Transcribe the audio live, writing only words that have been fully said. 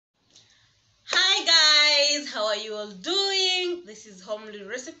how are you all doing? This is Homely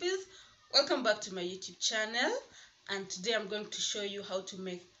Recipes. Welcome back to my YouTube channel, and today I'm going to show you how to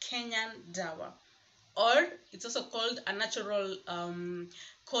make Kenyan Dawa, or it's also called a natural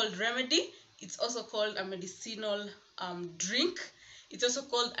cold remedy. It's also called a medicinal drink. It's also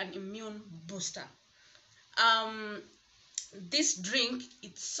called an immune booster. This drink,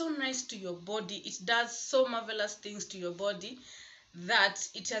 it's so nice to your body. It does so marvelous things to your body that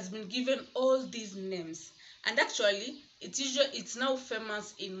it has been given all these names, and actually it's now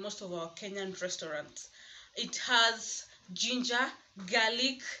famous in most of our Kenyan restaurants. It has ginger,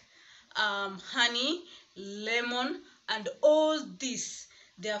 garlic, honey, lemon, and all this.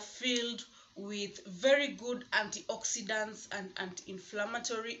 They are filled with very good antioxidants and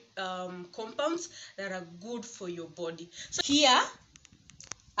anti-inflammatory compounds that are good for your body. So here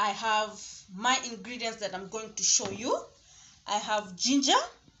I have my ingredients that I'm going to show you. I have ginger,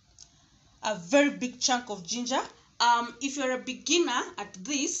 a very big chunk of ginger. If you're a beginner at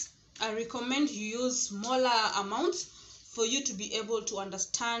this, I recommend you use smaller amounts for you to be able to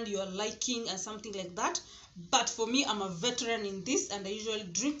understand your liking and something like that. But for me, I'm a veteran in this, and I usually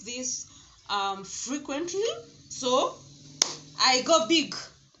drink this frequently, so I go big.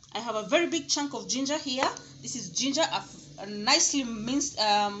 I have a very big chunk of ginger here. This is ginger. I've nicely minced,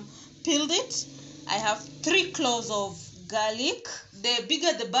 peeled it. I have 3 cloves of garlic. The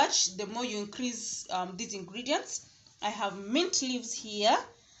bigger the batch, the more you increase these ingredients. I have mint leaves here.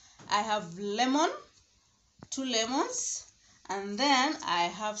 I have lemon, 2 lemons, and then I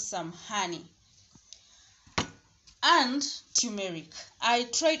have some honey and turmeric. I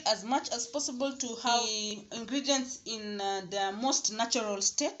tried as much as possible to have the ingredients in their most natural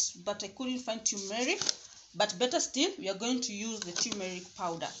state, but I couldn't find turmeric. But better still, we are going to use the turmeric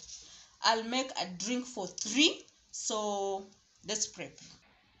powder. I'll make a drink for 3, so let's prep.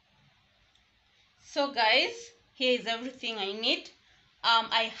 So guys, here is everything I need.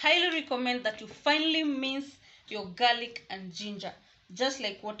 I highly recommend that you finely mince your garlic and ginger, just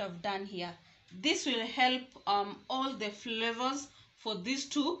like what I've done here. This will help all the flavors for these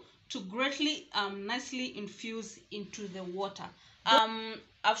two to greatly nicely infuse into the water.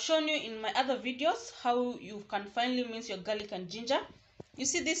 I've shown you in my other videos how you can finely mince your garlic and ginger. You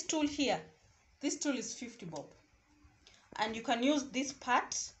see this tool here? This tool is 50 bob, and you can use this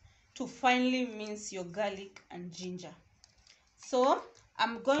part to finely mince your garlic and ginger. So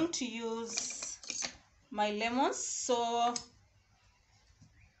I'm going to use my lemons,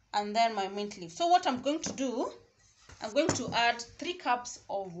 and then my mint leaf. So what I'm going to do, I'm going to add 3 cups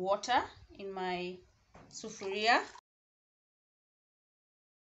of water in my sufuria.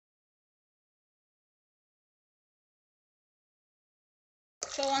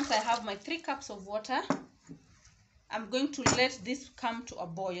 So once I have my 3 cups of water, I'm going to let this come to a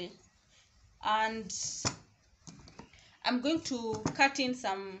boil, and I'm going to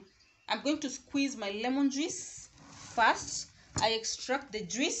I'm going to squeeze my lemon juice first. I extract the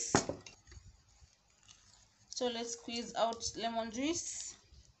juice. So let's squeeze out lemon juice.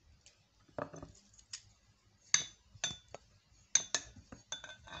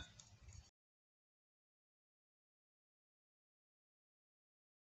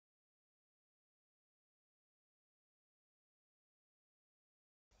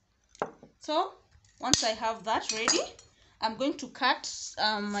 So once I have that ready, I'm going to cut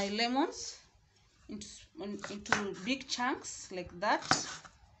my lemons into big chunks like that.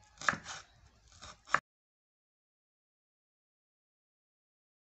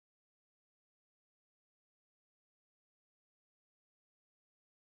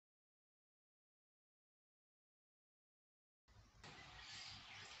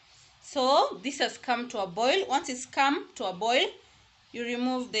 So this has come to a boil. Once it's come to a boil, you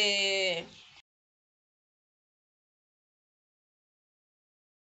remove the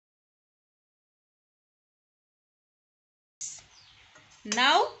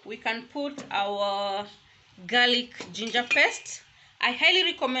Now we can put our garlic ginger paste. I highly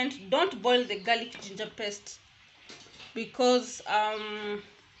recommend don't boil the garlic ginger paste, because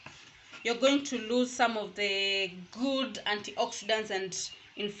you're going to lose some of the good antioxidants and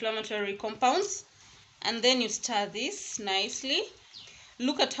inflammatory compounds. And then you stir this nicely.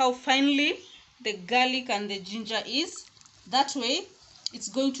 Look at how finely the garlic and the ginger is. That way it's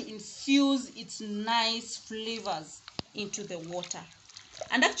going to infuse its nice flavors into the water.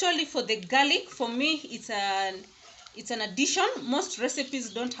 And actually for the garlic, for me it's an addition. Most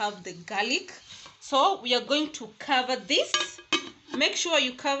recipes don't have the garlic, so we are going to cover this. Make sure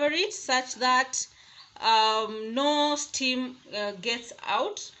you cover it such that no steam gets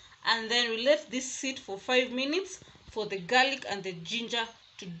out, and then we let this sit for 5 minutes for the garlic and the ginger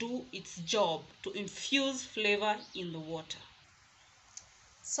to do its job, to infuse flavor in the water.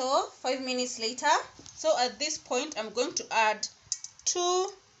 So 5 minutes later, so at this point I'm going to add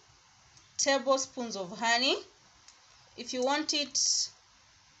 2 tablespoons of honey. If you want it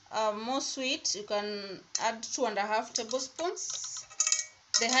more sweet, you can add 2.5 tablespoons.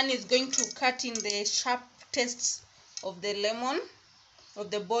 The honey is going to cut in the sharp taste of the lemon, of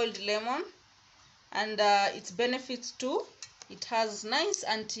the boiled lemon, and its benefits too. It has nice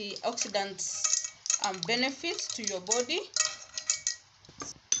antioxidants benefits to your body.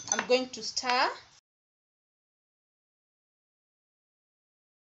 I'm going to stir.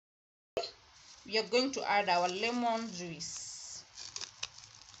 We are going to add our lemon juice.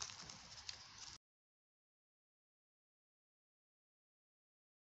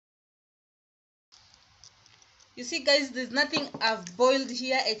 You see guys, there's nothing I've boiled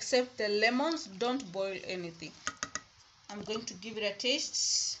here except the lemons. Don't boil anything. I'm going to give it a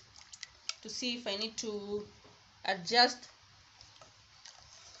taste to see if I need to adjust.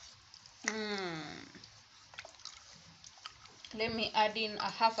 Let me add in a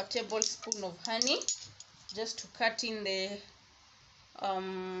half a tablespoon of honey just to cut in the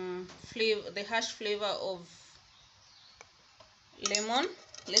flavor, the harsh flavor of lemon.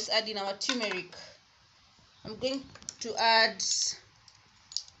 Let's add in our turmeric. I'm going to add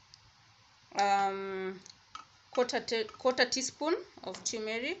quarter teaspoon of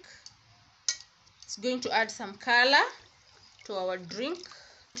turmeric. It's going to add some color to our drink.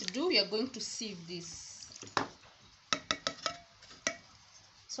 We are going to sieve this.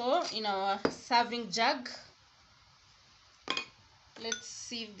 So in our serving jug, let's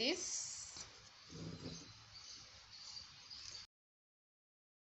sieve this.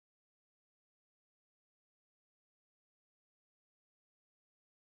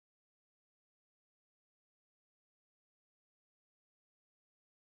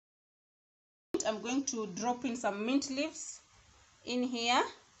 I'm going to drop in some mint leaves in here,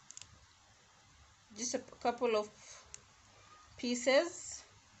 just a couple of pieces.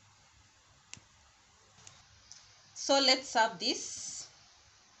 So let's serve this.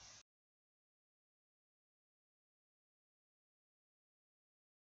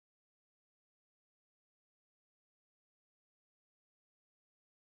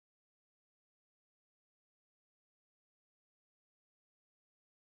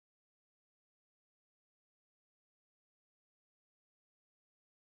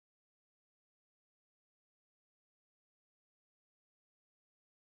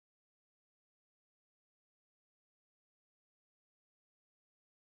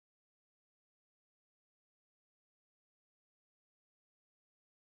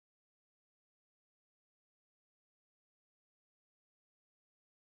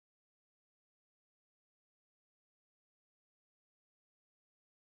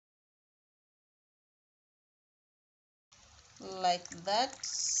 Like that.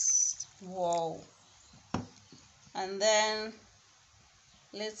 Wow. And then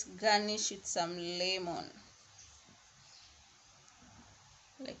let's garnish with some lemon,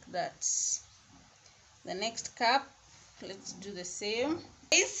 like that. The next cup, let's do the same.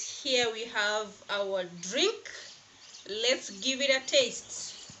 Guys, here we have our drink. Let's give it a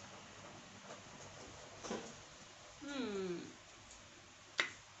taste.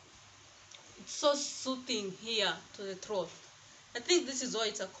 It's so soothing here to the throat. I think this is why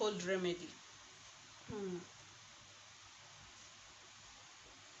it's a cold remedy.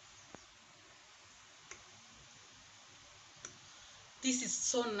 This is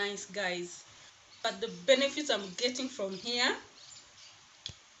so nice, guys. But the benefits I'm getting from here,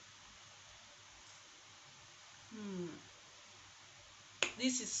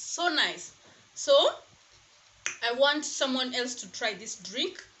 this is so nice. So I want someone else to try this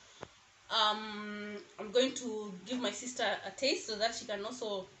drink. I'm going to give my sister a taste so that she can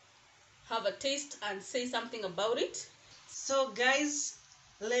also have a taste and say something about it. So guys,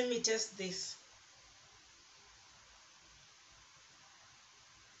 let me test this.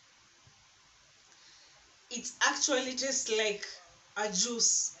 It actually tastes like a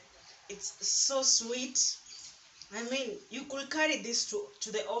juice. It's so sweet. I mean, you could carry this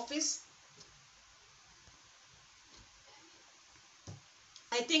to the office.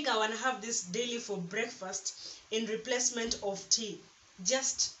 I think I want to have this daily for breakfast in replacement of tea.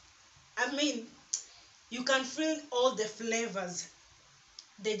 I mean, you can feel all the flavors.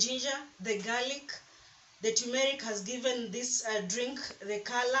 The ginger, the garlic, the turmeric has given this drink the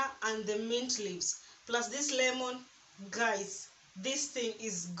color, and the mint leaves. Plus this lemon, guys, this thing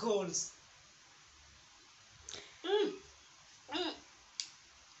is gold.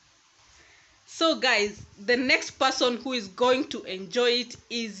 So guys, the next person who is going to enjoy it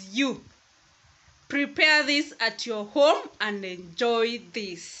is you. Prepare this at your home and enjoy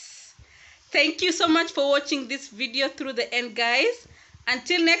this. Thank you so much for watching this video through the end, guys.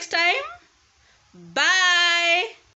 Until next time, bye.